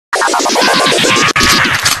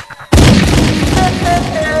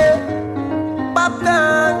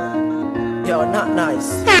Popcorn. Yo, not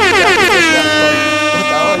nice. But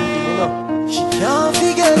I want you know. She can't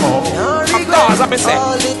forget, can't regret.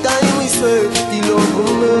 All the time we swear, the love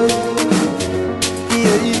woman.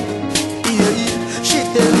 She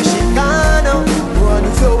tell me she can't now. Go on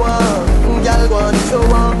if you want, girl, go on if you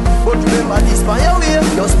want. But remember this by your way,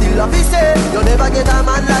 you still have to say you never get a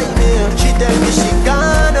man like me. She tell me she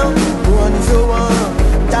can't now. Go on if you want,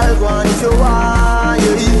 girl, go on if you want.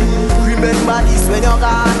 Remember this when you're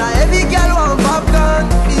gone. Every girl want popcorn,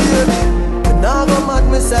 baby. Now go mad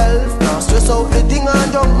myself, now stress out the thing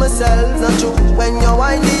and drunk myself. Not true, when you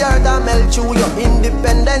wind the earth and melt you, you're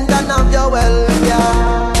independent and have your wealth,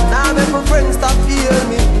 yeah. Now make my friends stop feel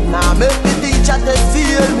me, now make the teacher test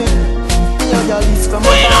feel me. Me and your list from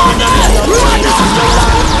my phone,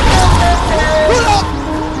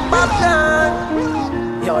 popcorn.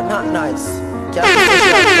 Yo, not nice. Can't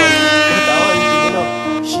but I want you know.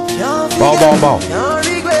 She can't forget, can't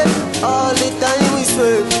regret. All the time we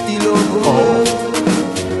swear, the love woman.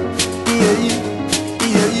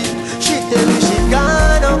 She tell me she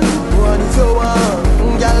can't now. Go on if you want,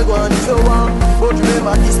 girl, go on if you want. But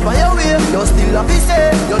remember this by your way, you still have to say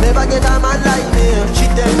you never get a man like me. She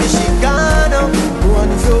tell me she can't now. Go on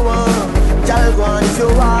if you want, girl, go on if you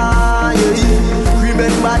want.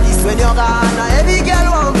 Remember this when you're gone. Every girl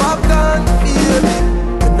want popcorn, baby.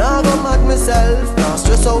 Now go mad myself, now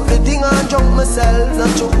stress out the thing and drunk myself. Not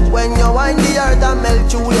true, when you wind the earth and melt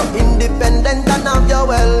you, you're independent and have your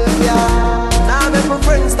wealth, yeah. Now make my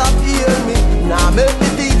friends stop feel me, now make the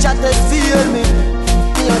teacher test feel me.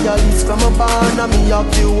 Me and your list from a barn, and me have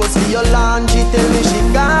the words for your land. She tell me she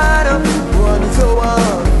can't, go on if you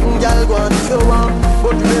want, girl, go on if you want.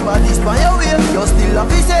 But remember this by your way, you still have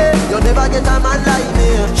to say you never get a man like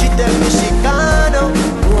me. She tell me she can't,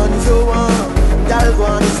 go on if you want, girl, go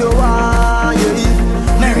on if you want,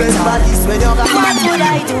 remember this when you're gone. What would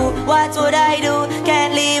I do? What would I do?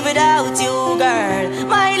 Can't live without you, girl.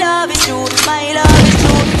 My love is true, my love is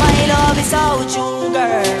true, my love is so true,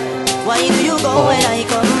 girl. Why do you go when I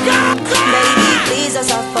come? Baby, please just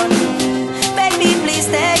have fun. Baby, please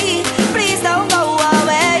stay. Please don't go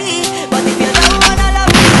away. But if you don't wanna love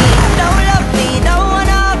me, don't love me, don't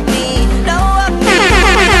wanna hug me, don't hug me.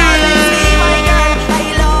 Always be my girl.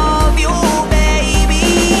 I love you,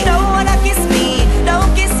 baby. Don't wanna kiss me, don't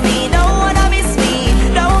kiss me, don't wanna miss me,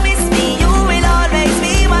 don't miss me. You will always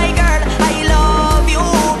be my girl. I love you,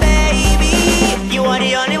 baby. You are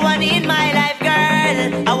the only one in my life,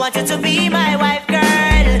 girl. I want you to be my wife, girl.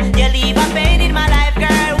 You leave a pain in my life,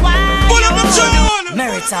 girl. Why you do?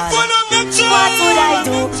 Marital. What would I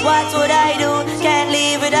do? What would I do? Can't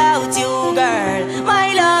live without you, girl.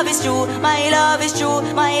 My love is true, my love is true,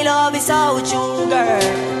 my love is so true, girl.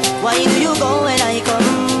 Why do you go when I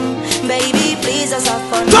come? Baby, please just have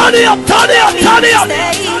fun. Turn it up, turn it up, turn it up.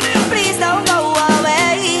 Please don't go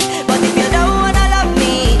away. But if you don't wanna love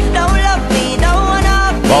me, don't love me, don't wanna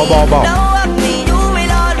hug me, don't hug me. You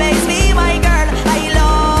will always be my girl. I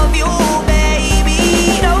love you,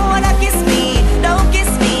 baby. Don't wanna kiss me, don't kiss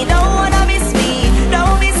me, don't wanna miss me,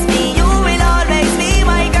 don't miss me. You will always be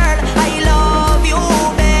my girl. I love you,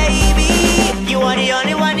 baby. You are the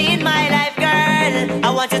only one in my life, girl. I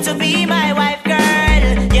want you to be my wife, girl.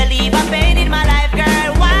 You leave a pain in my life,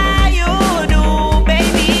 girl. Why you do,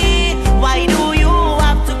 baby? Why do you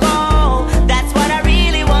have to go? That's what I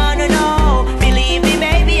really wanna know. Believe me,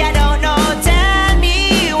 baby, I don't know. Tell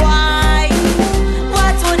me why.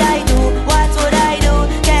 What would I do? What would I do?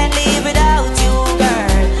 Can't live without you,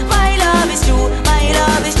 girl. My love is true, my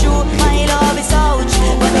love is true, my love is so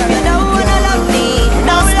true. But if you don't wanna love me,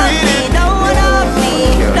 don't love me, don't wanna hug me,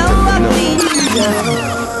 don't hug me.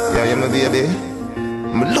 Yeah, yeah, my baby,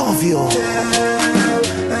 I love you.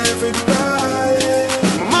 Everybody,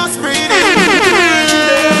 must breathe in.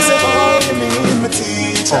 Me, my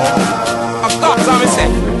teacher. Of course, I'm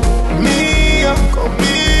saying. Me, I'm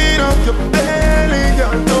coming up your belly,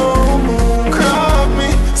 girl, don't move. Grab me,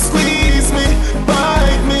 squeeze me,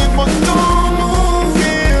 bite me, but don't move,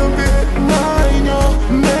 yeah, baby. Mind you,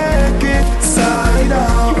 make it side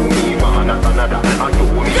out.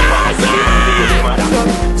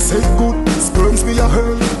 Say good, sperms me a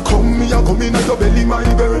hurl. Come in at your belly, my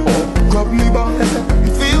girl. Grab me back,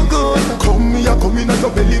 feel good. Come in at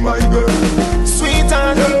your belly, my girl.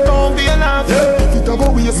 Sweetheart, don't be alarmed. If it a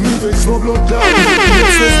go, we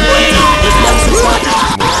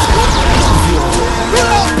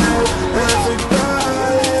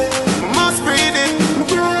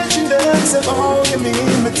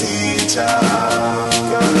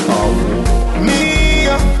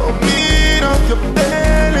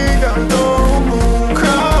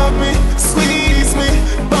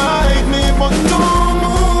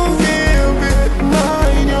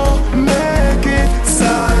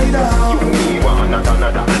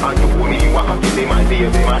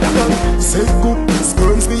girl. Say good,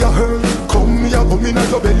 spurns me a hurl. Come me a come in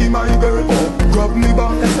your belly, my girl. Oh, grab me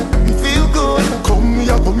back, feel good. Come me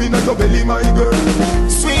a come in your belly, my girl.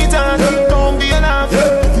 Sweetheart, don't be enough.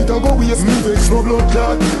 If it a go waste me, vex no blood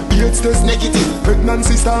clot. AIDS test negative,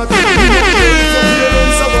 pregnancy start. Turn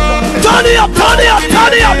it up, turn it up,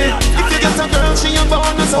 turn it up. If you get a girl, she a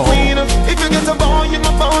born as a queen. If you get a boy, you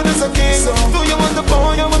a born as a king. Do you want a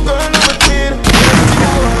boy, or a girl, or a kid?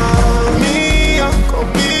 Me,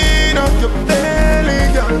 come in up your belly,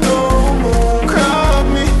 girl, don't move. Grab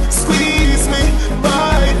me, squeeze me,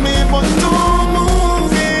 bite me, but don't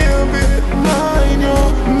move here, babe. Mind you,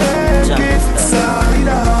 make it slide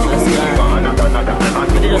out.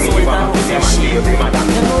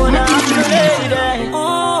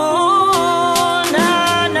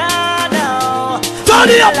 Turn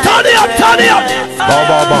it up, turn it up, turn it up. Bow,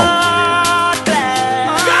 bow, bow.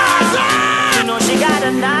 Gaza! You know she got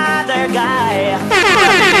another guy.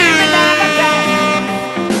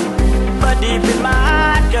 But deep in my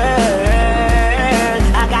heart, girl,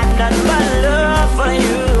 I got nothing but love for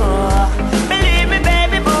you. Believe me,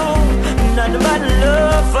 baby boo, nothing but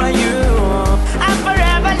love for you. I'm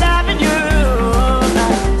forever loving you.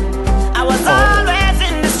 I was always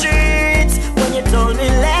in the streets when you told me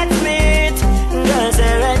let's meet. Girls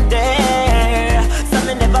here and there, some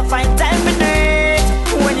may never find time for it.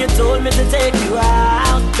 When you told me to take you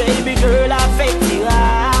out, baby girl, I faked you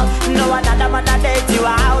out. No another man I date you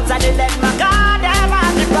out. I didn't let my God have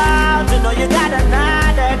on the ground. You know you got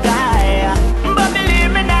another guy, but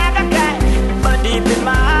believe me, never guy. But deep in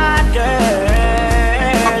my heart,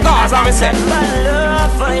 girl, Of course, I'm saying. but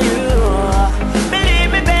love for you. Believe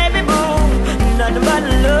me, baby boo, nothing but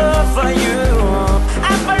love for you.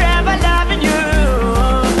 I'm forever loving you.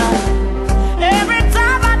 Every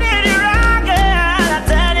time I did you wrong, girl, I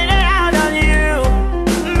turned it around on you.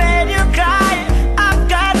 Made you cry, I've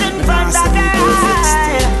gotten from the guy.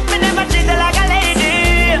 Me never treated like a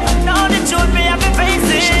lady. Now the truth me have to face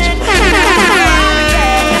it.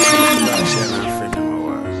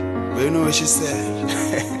 But you know what she said?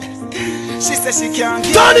 She said she can't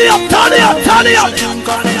get Turn it up, turn it up, turn it up.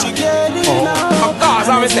 Of course,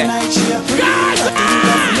 I'm saying.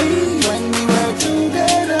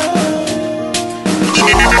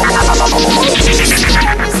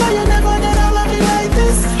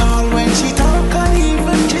 All when she talk and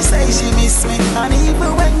even she say she miss me. And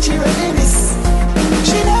even when she reminisce,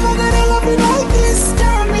 she never gonna love me like this.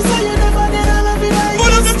 Tell me so you never gonna love me like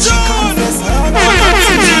this. She confess her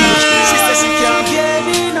she says she can't get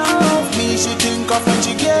enough me. She think of when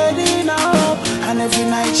she get enough. And every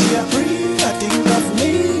night she a pray, I think of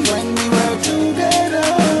me when we were together.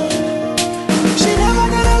 She never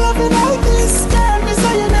gonna love me like this. Tell me so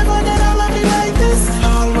you never gonna love me like this.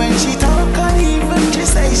 All when she talk and even she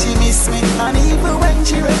say she miss me. And even when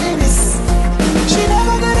she reminisce, she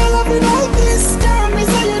never gonna love me like this. Tell me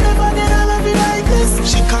so you never gonna love me like this.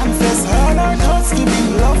 She confess her thoughts, give me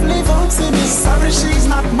lovely vows to me. Sorry she's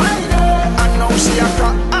not my girl. And now she a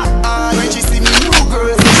cry when she see me new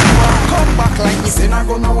girls. She wanna come back like me, say not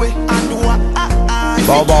go nowhere. And do a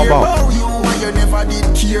Bow, bow, bow. about you and you never did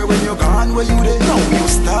care when you're gone where you there. Now you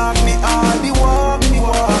start me all the walk, me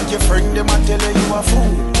walk. Your friend them a tell you a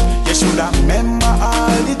fool. You shoulda remember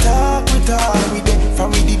all the talk we talk with them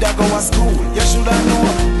from we did a go to school. You shoulda know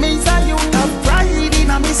me say you have pride in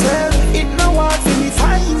a myself. It no hard for me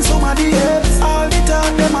find somebody else. All the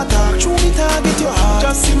talk them a talk, true me target your heart.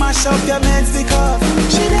 Just see mash up your meds because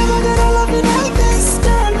she never gonna love me like this.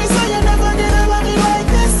 Tell me so you never gonna love me like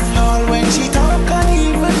this. All when she talk and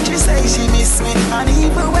even she say she miss me. And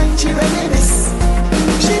even when she reminisce,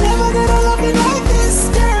 she never gonna love me like this.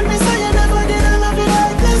 Tell me so you never gonna love me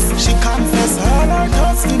like this. She confess all her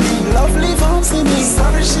thoughts to me, lovely vows to me.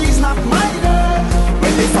 Sorry she's not my girl.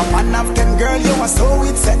 Well if a man have 10 girl, you are so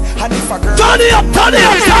it set. And if a girl Turn it up, turn it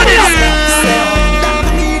up, turn it up.